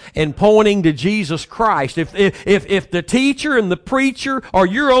Bible and pointing to Jesus Christ, if the teacher and the preacher or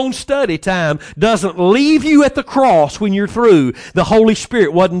your own study time doesn't leave you at the cross when you're through, the Holy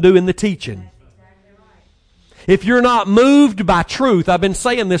Spirit wasn't doing the teaching. If you're not moved by truth, I've been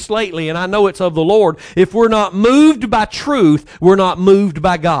saying this lately, and I know it's of the Lord. If we're not moved by truth, we're not moved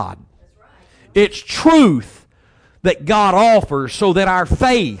by God. It's truth that God offers so that our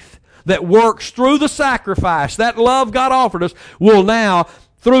faith that works through the sacrifice, that love God offered us, will now,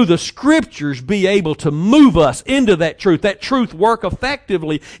 through the Scriptures, be able to move us into that truth work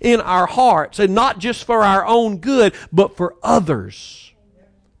effectively in our hearts, and not just for our own good, but for others.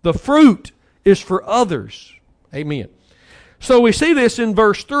 The fruit is for others. Amen. So we see this in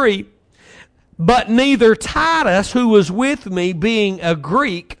verse 3, but neither Titus, who was with me, being a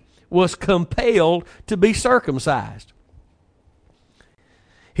Greek, was compelled to be circumcised.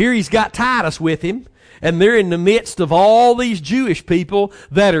 Here he's got Titus with him, and they're in the midst of all these Jewish people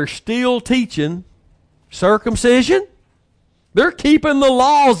that are still teaching circumcision. They're keeping the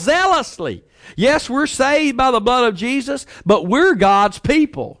law zealously. Yes, we're saved by the blood of Jesus, but we're God's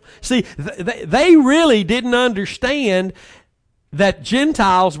people. See, they really didn't understand that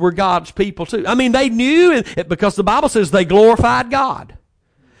Gentiles were God's people too. I mean, they knew, because the Bible says they glorified God.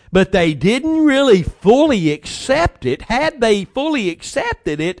 But they didn't really fully accept it. Had they fully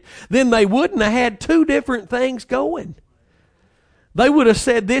accepted it, then they wouldn't have had two different things going. They would have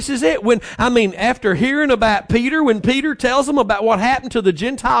said, this is it. After hearing about Peter, when Peter tells them about what happened to the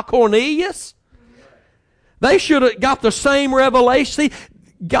Gentile Cornelius, they should have got the same revelation. See,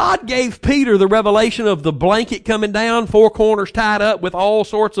 God gave Peter the revelation of the blanket coming down, four corners tied up with all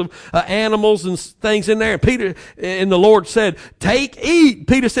sorts of animals and things in there. And the Lord said, eat.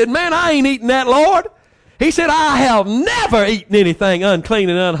 Peter said, man, I ain't eating that, Lord. He said, I have never eaten anything unclean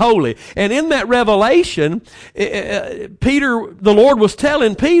and unholy. And in that revelation, the Lord was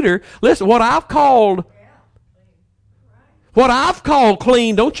telling Peter, listen, what I've called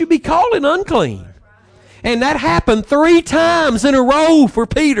clean, don't you be calling unclean. And that happened 3 times in a row for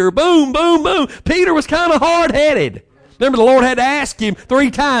Peter. Boom, boom, boom. Peter was kind of hard-headed. Remember, the Lord had to ask him 3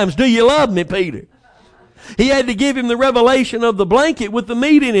 times, do you love me, Peter? He had to give him the revelation of the blanket with the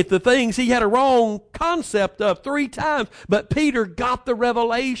meat in it, the things he had a wrong concept of 3 times. But Peter got the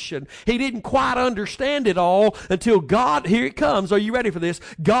revelation. He didn't quite understand it all until God, here it comes. Are you ready for this?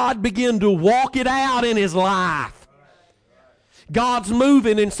 God began to walk it out in his life. God's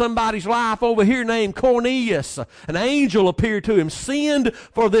moving in somebody's life over here named Cornelius. An angel appeared to him, send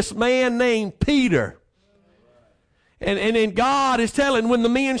for this man named Peter. And then God is telling, when the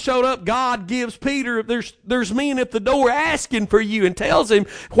men showed up, God gives Peter, there's men at the door asking for you, and tells him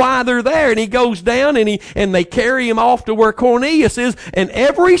why they're there. And he goes down and they carry him off to where Cornelius is. And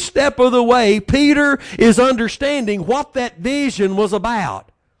every step of the way, Peter is understanding what that vision was about.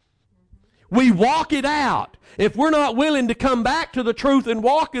 We walk it out. If we're not willing to come back to the truth and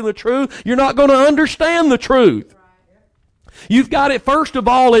walk in the truth, you're not going to understand the truth. You've got to, first of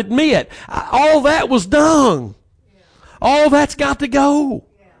all, admit, all that was dung. All that's got to go.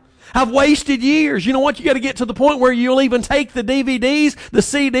 I've wasted years. You know what? You got to get to the point where you'll even take the DVDs, the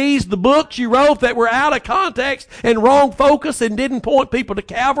CDs, the books you wrote that were out of context and wrong focus and didn't point people to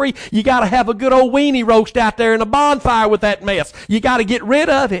Calvary. You got to have a good old weenie roast out there and a bonfire with that mess. You got to get rid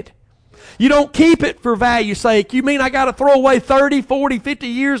of it. You don't keep it for value's sake. You mean I got to throw away 30, 40, 50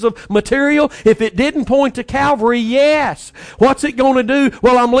 years of material if it didn't point to Calvary? Yes. What's it going to do?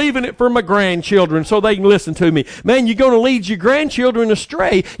 Well, I'm leaving it for my grandchildren so they can listen to me. Man, you're going to lead your grandchildren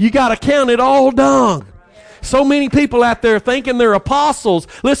astray. You got to count it all dung. So many people out there thinking they're apostles.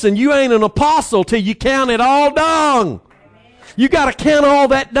 Listen, you ain't an apostle till you count it all dung. You got to count all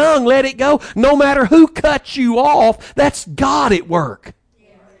that dung. Let it go. No matter who cuts you off, that's God at work.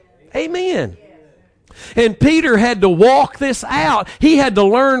 Amen. And Peter had to walk this out. He had to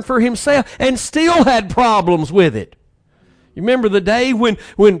learn for himself and still had problems with it. You remember the day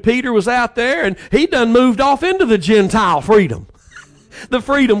when Peter was out there and he done moved off into the Gentile freedom. The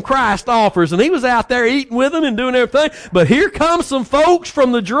freedom Christ offers. And he was out there eating with them and doing everything. But here comes some folks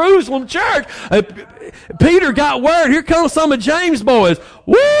from the Jerusalem church. Peter got word. Here comes some of James' boys.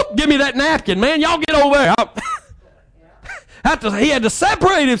 Whoop! Give me that napkin, man. Y'all get over there. He had to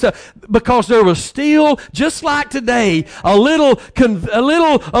separate himself because there was still, just like today, a little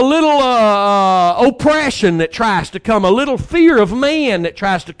oppression that tries to come, a little fear of man that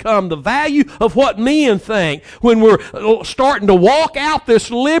tries to come, the value of what men think. When we're starting to walk out this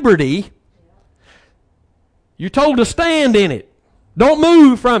liberty, you're told to stand in it. Don't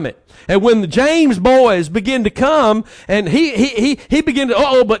move from it. And when the James boys begin to come, and he began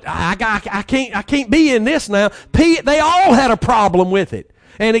to, but I can't be in this now. They all had a problem with it.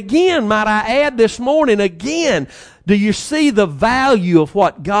 And again, might I add this morning, do you see the value of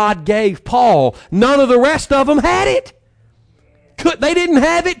what God gave Paul? None of the rest of them had it. They didn't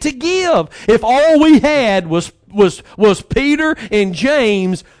have it to give. If all we had was Peter and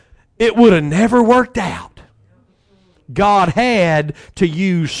James, it would have never worked out. God had to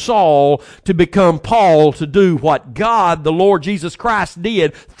use Saul to become Paul to do what God, the Lord Jesus Christ,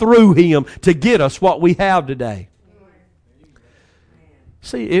 did through him to get us what we have today.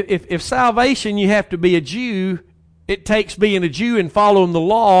 See, if salvation you have to be a Jew, it takes being a Jew and following the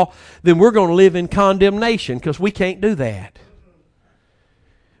law, then we're going to live in condemnation because we can't do that.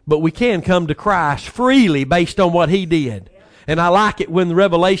 But we can come to Christ freely based on what he did. And I like it when the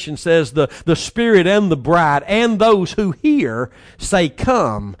Revelation says the Spirit and the bride and those who hear say,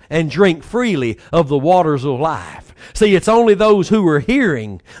 come and drink freely of the waters of life. See, it's only those who are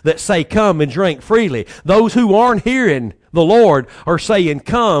hearing that say, come and drink freely. Those who aren't hearing the Lord are saying,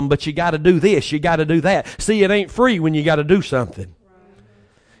 come, but you got to do this, you got to do that. See, it ain't free when you got to do something.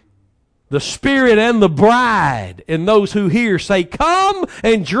 The Spirit and the bride and those who hear say, come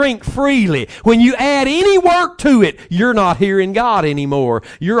and drink freely. When you add any work to it, you're not hearing God anymore.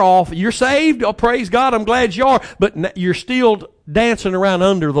 You're off. You're saved. Oh, praise God. I'm glad you are. But you're still dancing around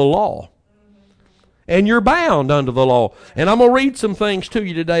under the law. And you're bound under the law. And I'm going to read some things to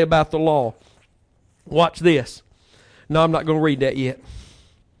you today about the law. Watch this. No, I'm not going to read that yet.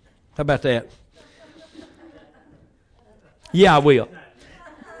 How about that? Yeah, I will.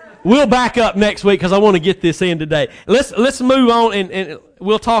 We'll back up next week because I want to get this in today. Let's move on and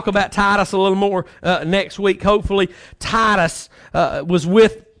we'll talk about Titus a little more next week. Hopefully, Titus was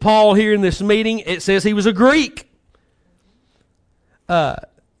with Paul here in this meeting. It says he was a Greek.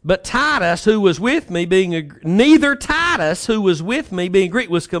 But Titus, who was with me, neither Titus, who was with me, being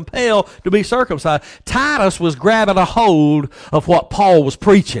Greek, was compelled to be circumcised. Titus was grabbing a hold of what Paul was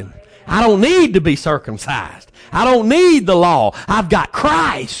preaching. I don't need to be circumcised. I don't need the law. I've got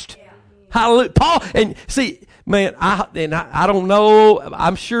Christ. Hallelujah. Paul, and see, man, I don't know.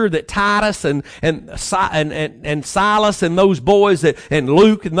 I'm sure that Titus and Silas and those boys and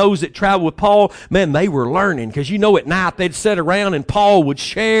Luke and those that traveled with Paul, man, they were learning because at night they'd sit around and Paul would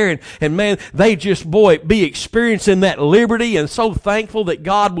share and man, they just be experiencing that liberty and so thankful that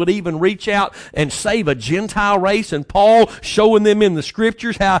God would even reach out and save a Gentile race, and Paul showing them in the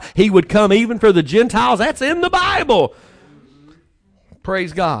Scriptures how he would come even for the Gentiles. That's in the Bible.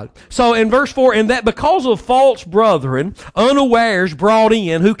 Praise God. So in verse 4, and that because of false brethren, unawares brought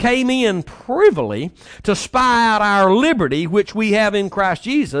in, who came in privily to spy out our liberty, which we have in Christ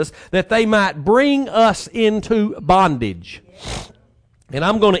Jesus, that they might bring us into bondage. And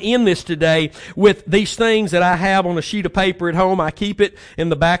I'm going to end this today with these things that I have on a sheet of paper at home. I keep it in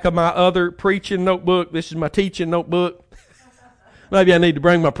the back of my other preaching notebook. This is my teaching notebook. Maybe I need to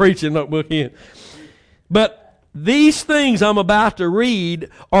bring my preaching notebook in. But these things I'm about to read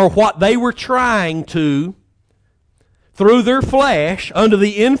are what they were trying to through their flesh, under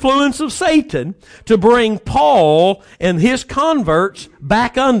the influence of Satan, to bring Paul and his converts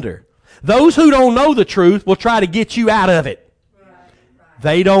back under. Those who don't know the truth will try to get you out of it.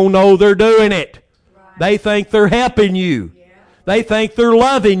 They don't know they're doing it. They think they're helping you. They think they're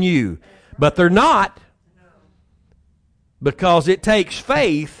loving you. But they're not. Because it takes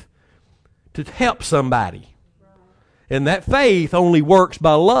faith to help somebody. And that faith only works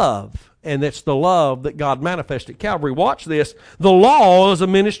by love. And it's the love that God manifested at Calvary. Watch this. The law is a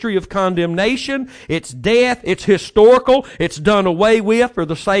ministry of condemnation. It's death. It's historical. It's done away with for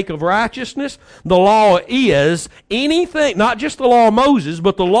the sake of righteousness. The law is anything, not just the law of Moses,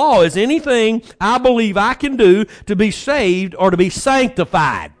 but the law is anything I believe I can do to be saved or to be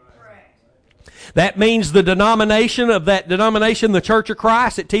sanctified. That means the denomination of that denomination, the Church of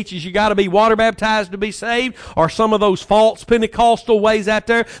Christ, it teaches you got to be water baptized to be saved, or some of those false Pentecostal ways out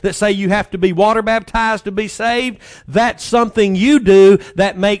there that say you have to be water baptized to be saved. That's something you do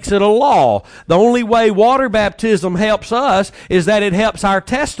that makes it a law. The only way water baptism helps us is that it helps our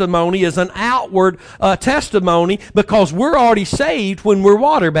testimony as an outward testimony, because we're already saved when we're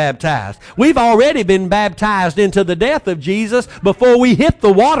water baptized. We've already been baptized into the death of Jesus before we hit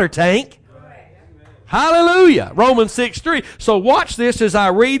the water tank. Hallelujah. Romans 6:3. So watch this as I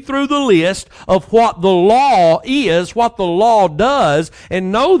read through the list of what the law is, what the law does,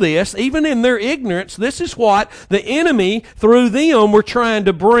 and know this, even in their ignorance, this is what the enemy, through them, were trying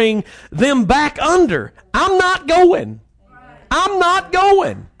to bring them back under. I'm not going. I'm not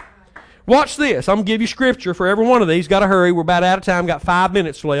going. Watch this. I'm going to give you scripture for every one of these. Got to hurry. We're about out of time. Got 5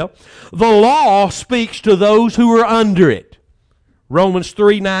 minutes left. The law speaks to those who are under it. Romans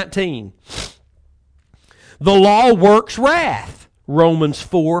 3:19. The law works wrath. Romans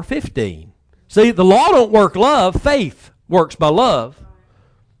 4:15. See, the law don't work love. Faith works by love.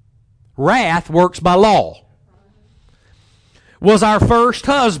 Wrath works by law. Was our first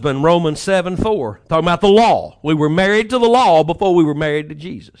husband, Romans 7:4. Talking about the law. We were married to the law before we were married to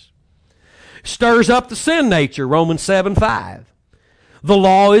Jesus. Stirs up the sin nature, Romans 7:5. The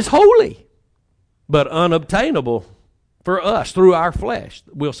law is holy, but unobtainable for us through our flesh.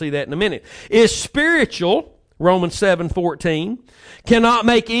 We'll see that in a minute. Is spiritual, Romans 7:14. Cannot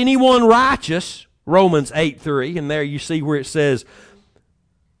make anyone righteous, Romans 8:3. And there you see where it says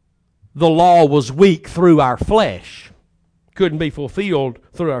the law was weak through our flesh. Couldn't be fulfilled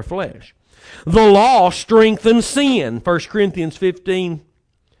through our flesh. The law strengthens sin, 1 Corinthians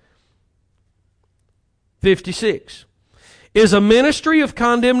 15:56. Is a ministry of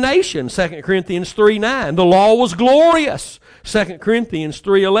condemnation, 2 Corinthians 3:9. The law was glorious, 2 Corinthians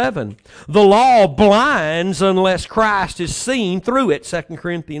 3:11. The law blinds unless Christ is seen through it, 2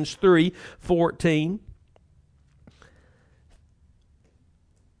 Corinthians 3:14.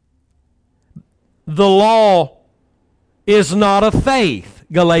 The law is not of faith,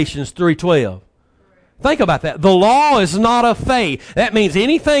 Galatians 3:12. Think about that. The law is not of faith. That means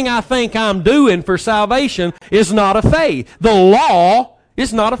anything I think I'm doing for salvation is not of faith. The law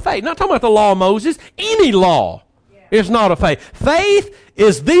is not of faith. Not talking about the law of Moses. Any law is not of faith. Faith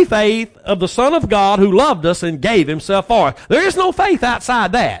is the faith of the Son of God who loved us and gave himself for us. There is no faith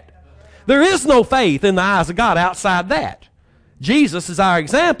outside that. There is no faith in the eyes of God outside that. Jesus is our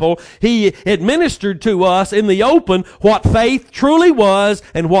example. He administered to us in the open what faith truly was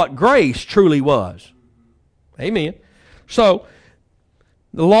and what grace truly was. Amen. So,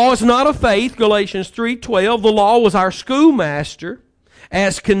 the law is not of faith, Galatians 3:12. The law was our schoolmaster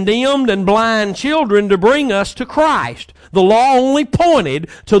as condemned and blind children to bring us to Christ. The law only pointed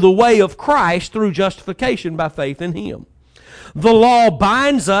to the way of Christ through justification by faith in Him. The law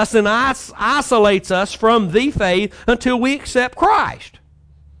binds us and isolates us from the faith until we accept Christ.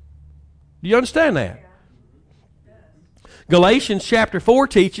 Do you understand that? Galatians chapter 4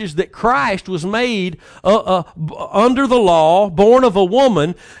 teaches that Christ was made under the law, born of a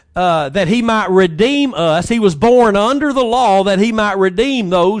woman, that He might redeem us. He was born under the law that He might redeem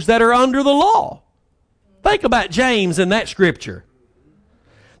those that are under the law. Think about James in that scripture.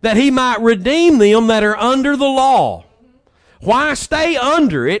 That He might redeem them that are under the law. Why stay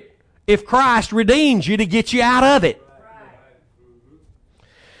under it if Christ redeems you to get you out of it?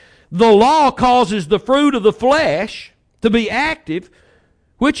 The law causes the fruit of the flesh to be active,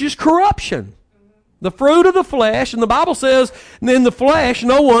 which is corruption. The fruit of the flesh, and the Bible says, in the flesh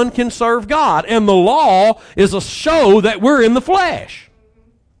no one can serve God. And the law is a show that we're in the flesh.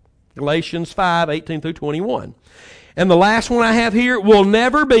 Galatians 5:18-21. And the last one I have here,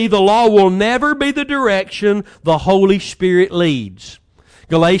 the law will never be the direction the Holy Spirit leads.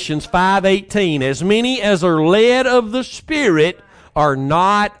 Galatians 5:18. As many as are led of the Spirit are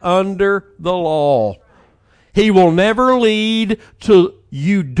not under the law. He will never lead to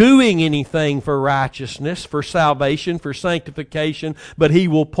you doing anything for righteousness, for salvation, for sanctification, but He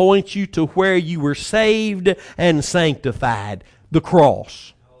will point you to where you were saved and sanctified, the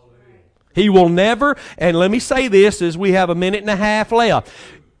cross. He will never, and let me say this as we have a minute and a half left.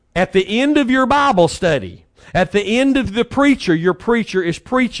 At the end of your Bible study, at the end of the preacher, your preacher is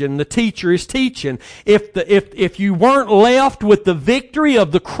preaching, the teacher is teaching. If you weren't left with the victory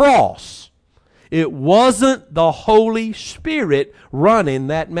of the cross, it wasn't the Holy Spirit running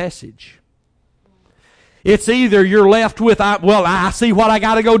that message. It's either you're left with, I see what I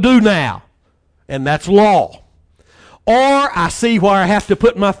got to go do now, and that's law. Or I see where I have to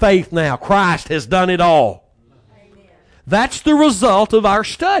put my faith now. Christ has done it all. Amen. That's the result of our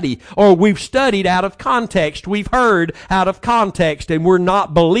study. Or we've studied out of context. We've heard out of context, and we're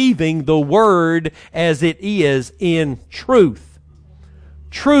not believing the Word as it is in truth.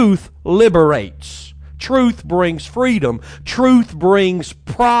 Truth liberates. Truth brings freedom. Truth brings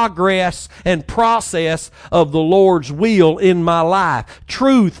progress and process of the Lord's will in my life.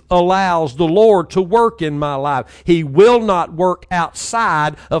 Truth allows the Lord to work in my life. He will not work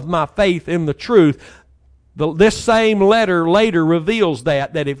outside of my faith in the truth. This same letter later reveals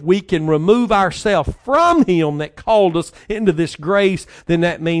that if we can remove ourselves from Him that called us into this grace, then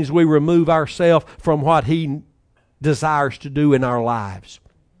that means we remove ourselves from what He desires to do in our lives.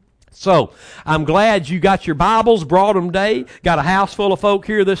 So, I'm glad you got your Bibles, brought them today. Got a house full of folk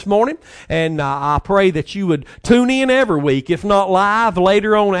here this morning. And I pray that you would tune in every week, if not live,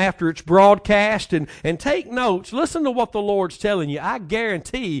 later on after it's broadcast. And take notes. Listen to what the Lord's telling you. I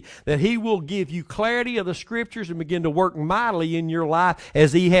guarantee that He will give you clarity of the Scriptures and begin to work mightily in your life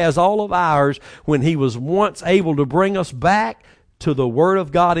as He has all of ours when He was once able to bring us back to the Word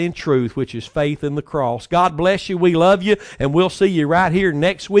of God in truth, which is faith in the cross. God bless you. We love you, and we'll see you right here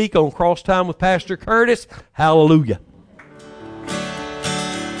next week on Cross Time with Pastor Curtis. Hallelujah.